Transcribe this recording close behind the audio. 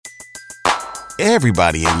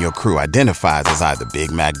Everybody in your crew identifies as either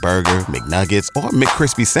Big Mac Burger, McNuggets, or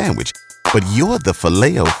McCrispy Sandwich. But you're the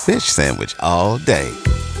Filet-O-Fish Sandwich all day.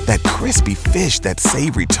 That crispy fish, that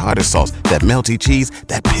savory tartar sauce, that melty cheese,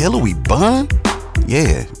 that pillowy bun.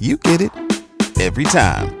 Yeah, you get it. Every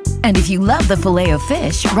time. And if you love the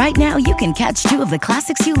Filet-O-Fish, right now you can catch two of the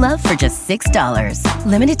classics you love for just $6.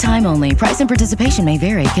 Limited time only. Price and participation may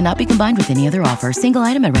vary. Cannot be combined with any other offer. Single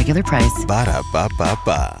item at regular price.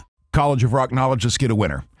 Ba-da-ba-ba-ba. College of Rock knowledge, let's get a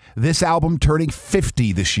winner. This album turning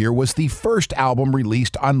 50 this year was the first album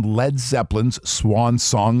released on Led Zeppelin's Swan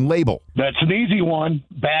Song label. That's an easy one.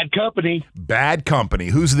 Bad Company. Bad Company.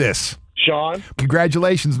 Who's this? Sean.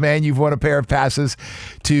 Congratulations, man. You've won a pair of passes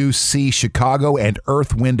to see Chicago and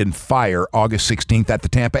Earth, Wind & Fire August 16th at the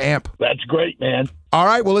Tampa Amp. That's great, man. All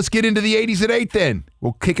right, well, let's get into the 80s at 8 then.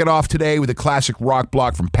 We'll kick it off today with a classic rock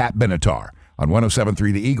block from Pat Benatar on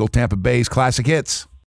 107.3 The Eagle, Tampa Bay's Classic Hits.